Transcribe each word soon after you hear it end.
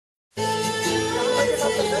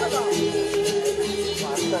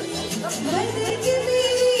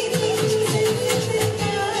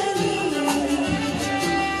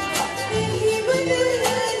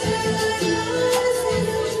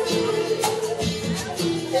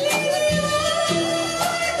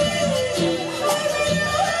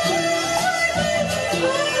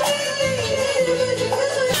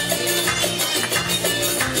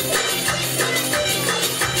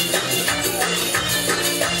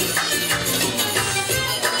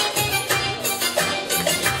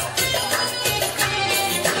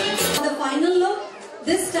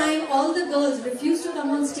Refused to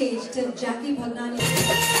come on stage till Jackie Bhagnani.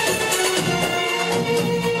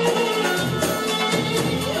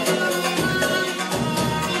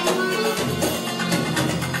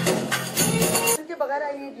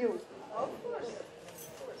 I need you. Of course.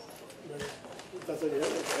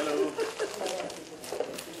 Hello.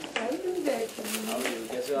 How are you doing that? How are you?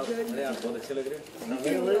 कैसे आप? अरे आप बहुत अच्छे लग रहे हैं.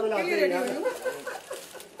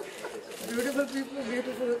 Beautiful people,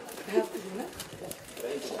 beautiful have to be, na?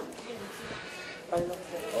 All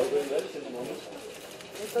going well till the moment?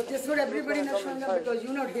 So just what everybody not showing up because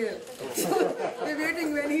you're not here. So we're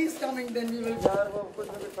waiting when he's coming, then we will.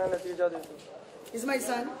 He's my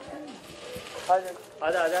son.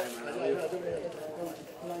 आजा.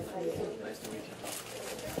 Nice to meet you.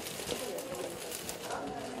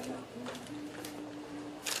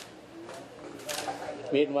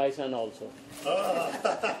 Meet my son also.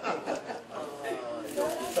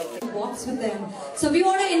 Walks with them. So we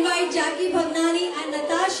want to invite Jackie Bhagnani and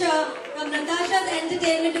Natasha from Natasha's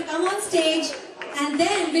Entertainment to come on stage, and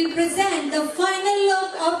then we'll present the final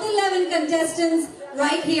look of the 11 contestants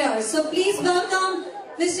right here. So please welcome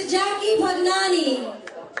Mr. Jackie Bhagnani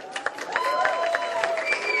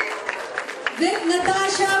with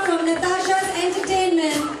Natasha from Natasha's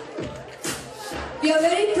Entertainment. We are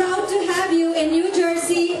very proud to have you in New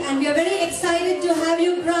Jersey, and we are very excited to have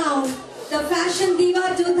you crowned the Fashion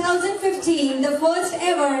Diva 2015, the first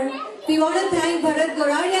ever. We want to thank Bharat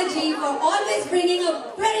Goradia ji for always bringing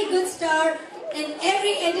a very good star in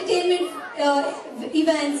every entertainment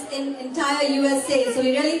events in entire USA. So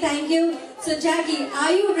we really thank you. So Jackie,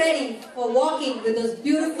 are you ready for walking with those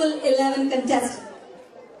beautiful 11 contestants?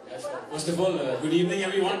 Yes, first of all, good evening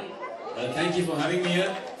everyone. Thank you for having me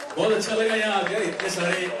here. बहुत अच्छा लगा यहाँ आकर, इतने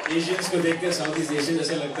सारे Asians को देखकर, south east Asian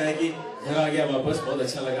जैसे लगता है कि घर आ गया वापस. बहुत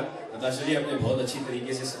अच्छा लगा. नताशा जी आपने बहुत अच्छी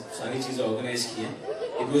तरीके से सारी चीजें ऑर्गेनाइज की हैं.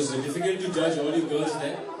 It was difficult to judge all you girls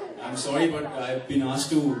there. I'm sorry, but I've been asked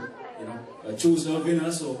to choose a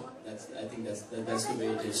winner, so I think that's the way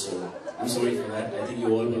it is. So I'm sorry for that. I think you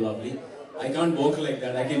all were lovely. I can't walk like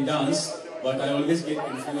that. I can dance, but I always get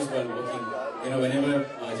confused while walking. Whenever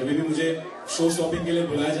जब भी मुझे show shopping के लिए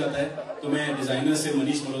बुलाया जाता है, तो मैं डिजाइनर से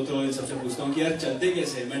मनीष मल्होत्रा इन सबसे पूछता हूँ कि यार चलते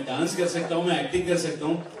कैसे? मैं डांस कर सकता हूँ, मैं एक्टिंग कर सकता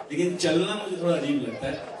हूँ, लेकिन चलना मुझे थोड़ा अजीब लगता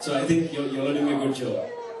है. So I think you're doing a good job.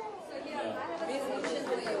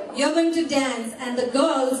 You're going to dance, and the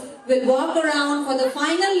girls will walk around for the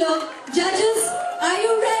final look. Judges, are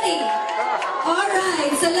you ready?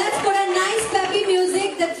 Alright, so let's put a nice peppy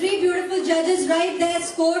music. The three beautiful judges right there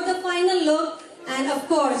scored the final look. And of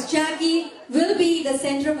course, Jackie will be the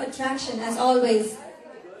center of attraction as always.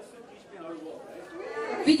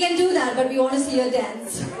 We can do that, but we want to see your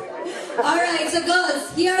dance. Alright, so girls,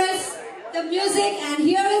 here is the music, and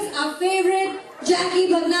here is our favorite Jackie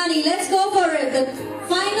Bhagnani. Let's go for it. The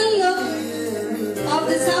final look of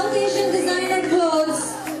the South Asian designer clothes.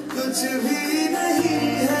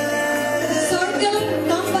 Circle,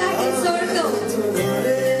 come back in circle.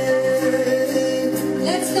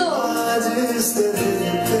 Let's go. The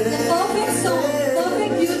perfect song,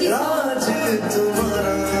 perfect beauty song.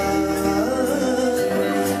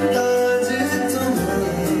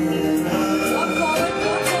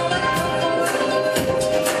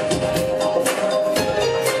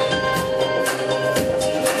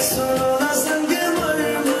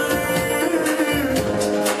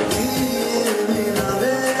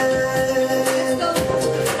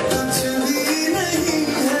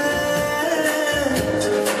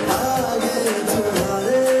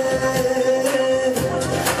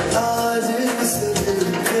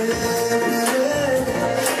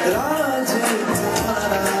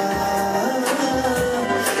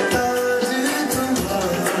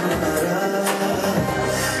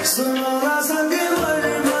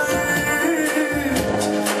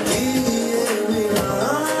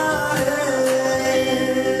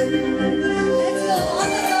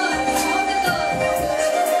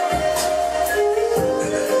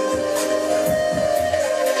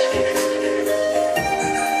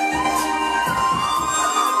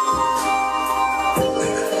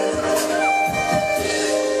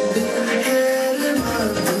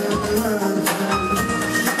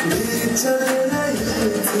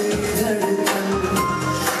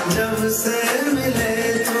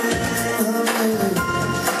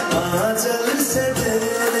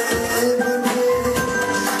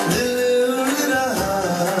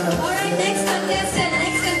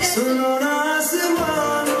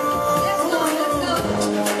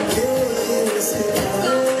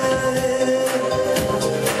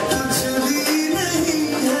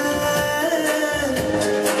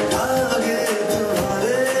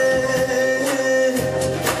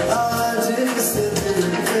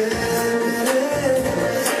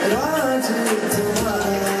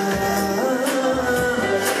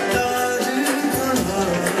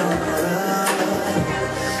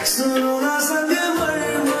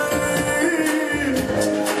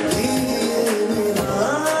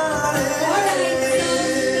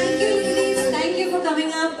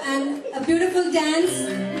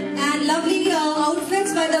 and lovely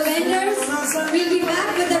outfits by the vendors. We'll be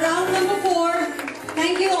back with the round number 4.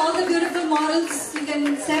 Thank you all the beautiful models. You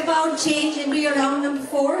can step out, change into your round number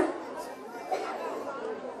 4.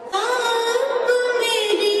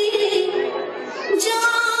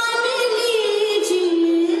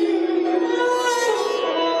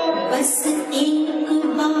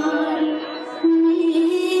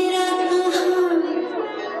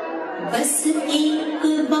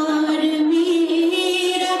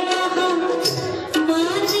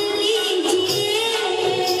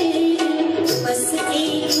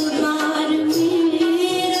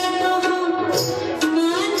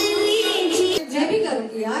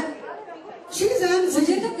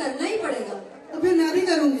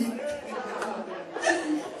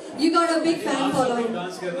 You got a big fan following.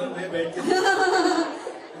 Dance करना मैं बैठ के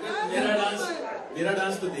मेरा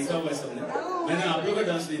dance तो देखा हुआ है सबने. मैंने आप लोगों का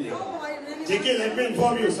डांस नहीं देखा. JK, let me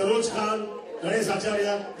inform you, Saroj Khan, Ganesh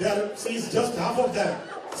Acharya, she's just half of them.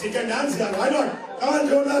 She can dance here, why not? Come on,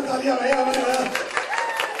 जोरदार तालियां भैया हमारे.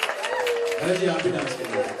 अरे जी आप भी डांस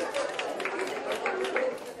करिए.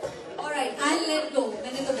 All right, I'll let go.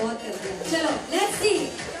 मैंने तो बहुत कर दिया. चलो, let's see.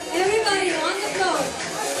 Everybody on the floor.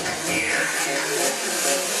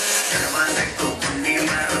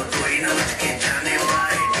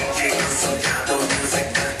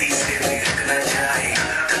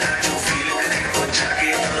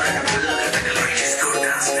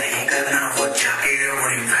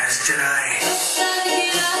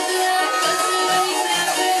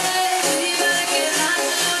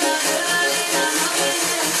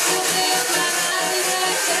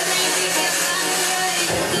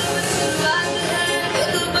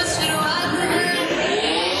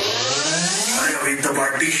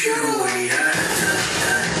 शुरू हुई है.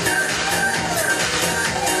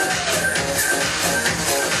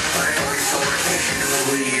 शुरू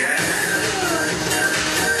हुई है.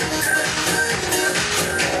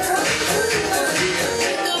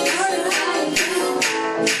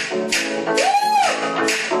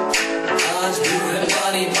 आज भी है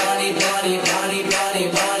पानी पानी पानी पानी पानी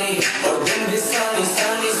पानी और दिन भी सानी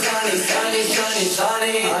सानी सानी सानी सानी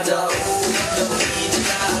सानी. आ जाओ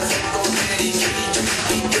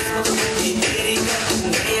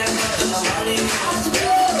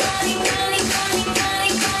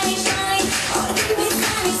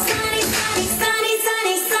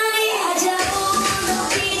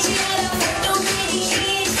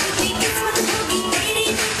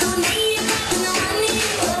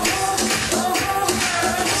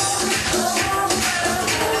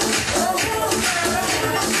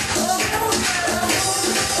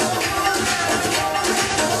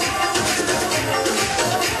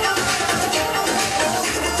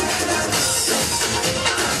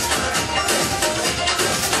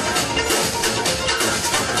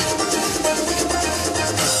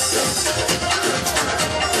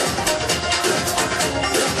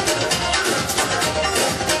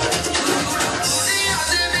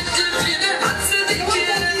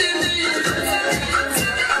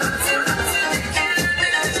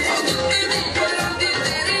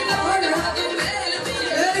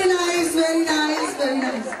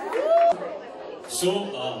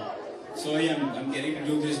So I'm getting to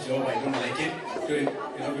do this job. I don't like it,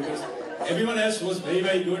 because everyone else was very,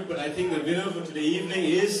 very good. But I think the winner for today evening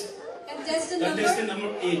is contestant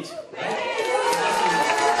number 8.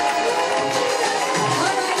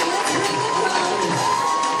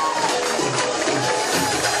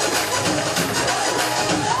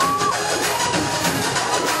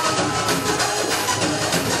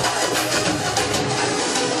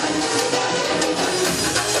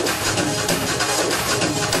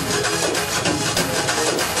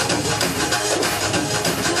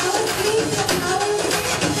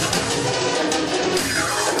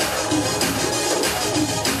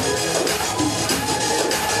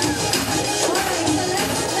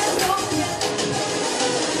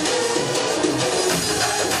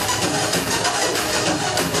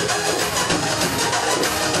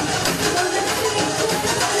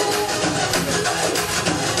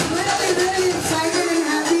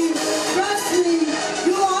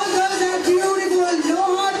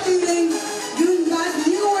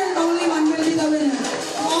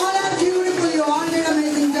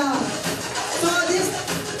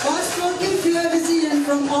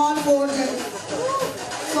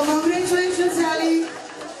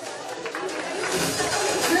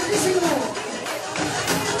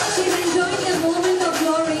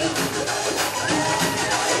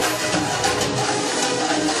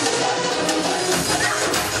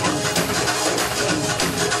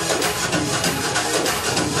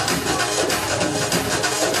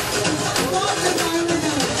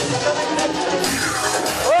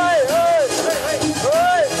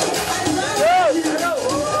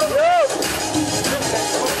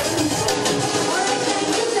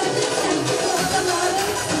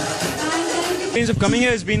 experience of coming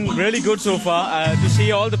here has been really good so far. To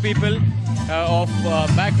see all the people of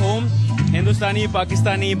back home, Hindustani,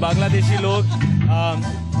 Pakistani, Bangladeshi लोग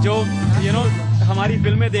जो हमारी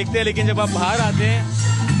फिल्में देखते हैं, लेकिन जब आप बाहर आते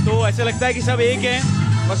हैं तो ऐसा लगता है कि सब एक हैं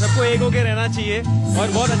और सबको एक होके रहना चाहिए और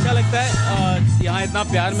बहुत अच्छा लगता है। यहाँ इतना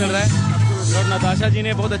प्यार मिल रहा है और नताशा जी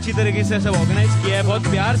ने बहुत अच्छी तरीके से सब ऑर्गेनाइज किया है, बहुत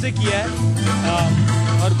प्यार से किया है।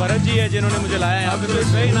 और भरत जी है जिन्होंने मुझे लाया है यहाँ पे।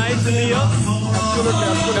 It's very nice to be here.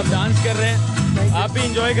 आप डांस कर रहे हैं, आप भी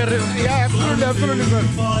एंजॉय कर रहे हो। Yeah, absolutely, sir.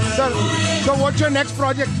 So what's your next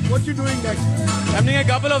project? What you doing next? I'm doing a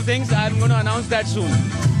couple of things. I'm going to announce that soon.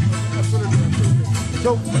 Absolutely.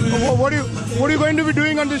 So what are you going to be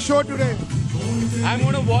doing on this show today? I'm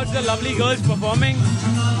going to watch the lovely girls performing.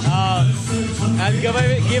 I'll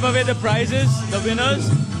give away the prizes, the winners,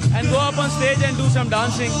 and go up on stage and do some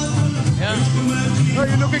dancing. Yeah. Oh,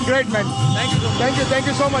 you're looking great, man. Thank you so much. Thank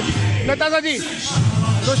you so much. Natasha ji,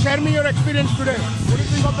 so share me your experience today. What do you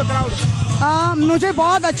think of the crowd? मुझे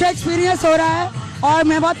बहुत अच्छा experience हो रहा है और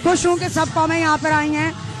मैं बहुत खुश हूँ कि सब कौमें यहाँ पर आई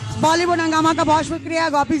हैं। बॉलीवुड हंगामा का बहुत शुक्रिया,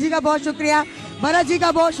 गोपी जी का बहुत शुक्रिया, भरत जी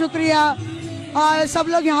का बहुत शुक्रिया और सब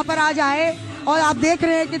लोग यहाँ पर आज आए और आप देख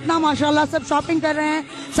रहे हैं कितना माशाल्लाह सब शॉपिंग कर रहे हैं,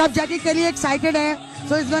 सब जैकी के लिए एक्साइटेड हैं।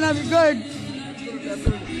 So it's gonna be good.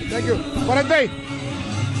 Thank you. Bharat bhai,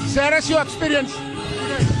 share us your experience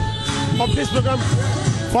of this program.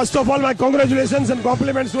 First of all, my congratulations and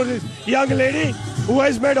compliments to this young lady who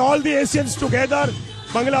has made all the Asians together,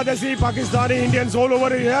 Bangladeshi, Pakistani, Indians all over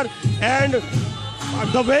here, and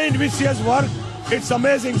the way in which she has worked, it's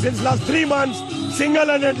amazing. Since last 3 months,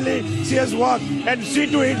 single-handedly she has worked and see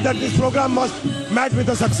to it that this program must met with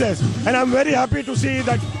a success. And I'm very happy to see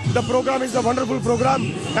that the program is a wonderful program,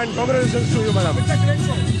 and congratulations to you, madam. It's a great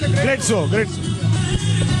show. Great show, great show.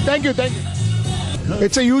 Thank you.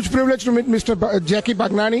 It's a huge privilege to meet Mr. Jackie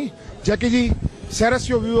Bagnani. Jackie ji, share us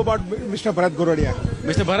your view about Mr. Bharat Gorodia.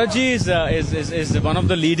 Mr. Bharat ji is one of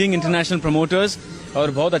the leading international promoters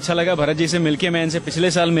और बहुत अच्छा लगा भरत जी से मिलके। मैं इनसे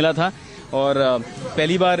पिछले साल मिला था और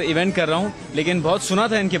पहली बार इवेंट कर रहा हूँ, लेकिन बहुत सुना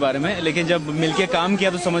था इनके बारे में, लेकिन जब मिलके काम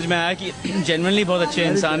किया तो समझ में आया कि जेन्युइनली बहुत अच्छे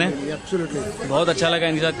इंसान हैं। बहुत अच्छा लगा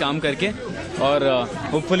इनके साथ काम करके और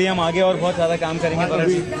होपफुली हम आगे और बहुत ज्यादा काम करेंगे।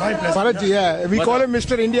 Bharat ji, yeah, we call him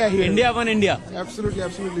Mr. India here. India one India. Absolutely.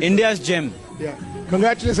 India's gem. Yeah.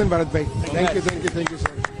 Congratulations, Bharat bhai. Thank you,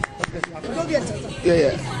 sir.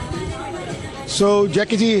 Yeah. So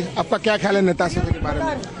Jackie ji, आपका क्या ख्याल है नताशा जी के बारे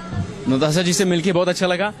में? नताशा जी से मिलके बहुत अच्छा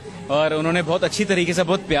लगा और उन्होंने बहुत अच्छी तरीके से,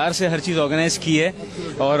 बहुत प्यार से हर चीज़ ऑर्गेनाइज की है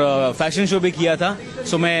और फैशन शो भी किया था।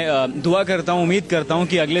 सो मैं दुआ करता हूँ, उम्मीद करता हूँ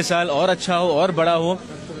कि अगले साल और अच्छा हो और बड़ा हो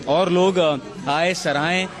और लोग आए,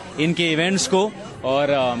 सराहें इनके इवेंट्स को। और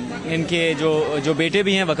इनके जो बेटे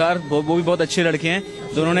भी हैं वकार, वो भी बहुत अच्छे लड़के हैं,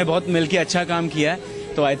 दोनों ने बहुत मिलके अच्छा काम किया है।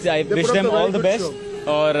 तो I wish them all the best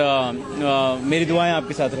और मेरी दुआएं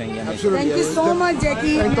आपके साथ रहेंगी। Thank you so much,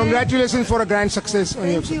 Jackie. And congratulations for a grand success.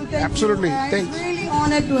 Thank you. Absolutely. It's really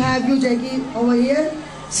honored to have you, Jackie, over here.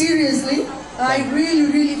 Seriously, I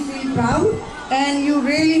really feel proud, and you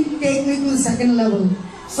really take me to the second level.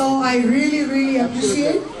 So I really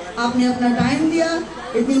appreciate आपने अपना time दिया,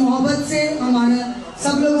 इतनी मोहब्बत से हमारे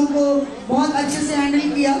सब लोगों को बहुत अच्छे से हैंडल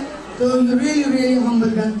किया। So you really humble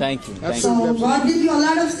guy. Thank you. So God give you a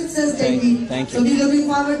lot of success, Jackie. Thank you. So we looking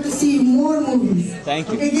forward to see more movies. Thank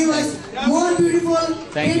you. Okay, give us more beautiful,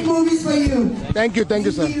 great movies for you. Thank you,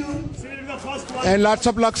 sir. And lots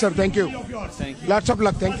of luck, sir. Thank you. Lots of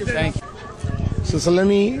luck. Thank you. Thank you. So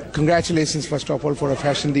Saloni, congratulations first of all for a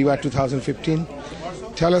Fashion Diva 2015.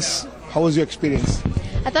 Tell us, how was your experience?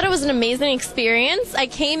 I thought it was an amazing experience. I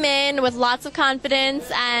came in with lots of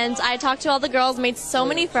confidence and I talked to all the girls, made so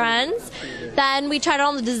many friends. Then we tried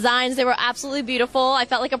on the designs. They were absolutely beautiful. I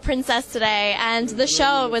felt like a princess today and the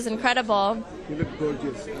show was incredible. You look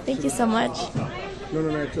gorgeous. Thank you so much. No,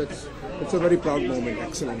 it's a very proud moment.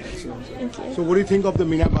 Excellent. Thank you. So what do you think of the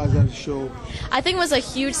Meena Bazaar show? I think it was a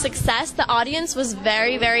huge success. The audience was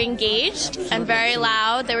very engaged and very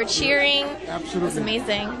loud. They were cheering. Absolutely. It was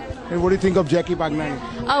amazing. And what do you think of Jackie Bagnani?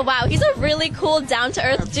 Oh wow, he's a really cool,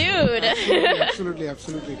 down-to-earth dude.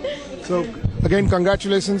 Absolutely. So again,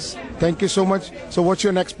 congratulations. Thank you so much. So what's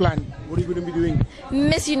your next plan? What are you going to be doing?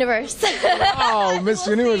 Miss Universe. Oh, Miss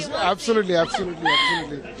Universe. Absolutely.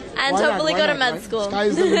 And hopefully go to med school. Sky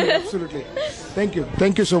is the limit. Absolutely.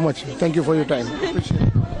 Thank you so much. Thank you for your time. Appreciate it.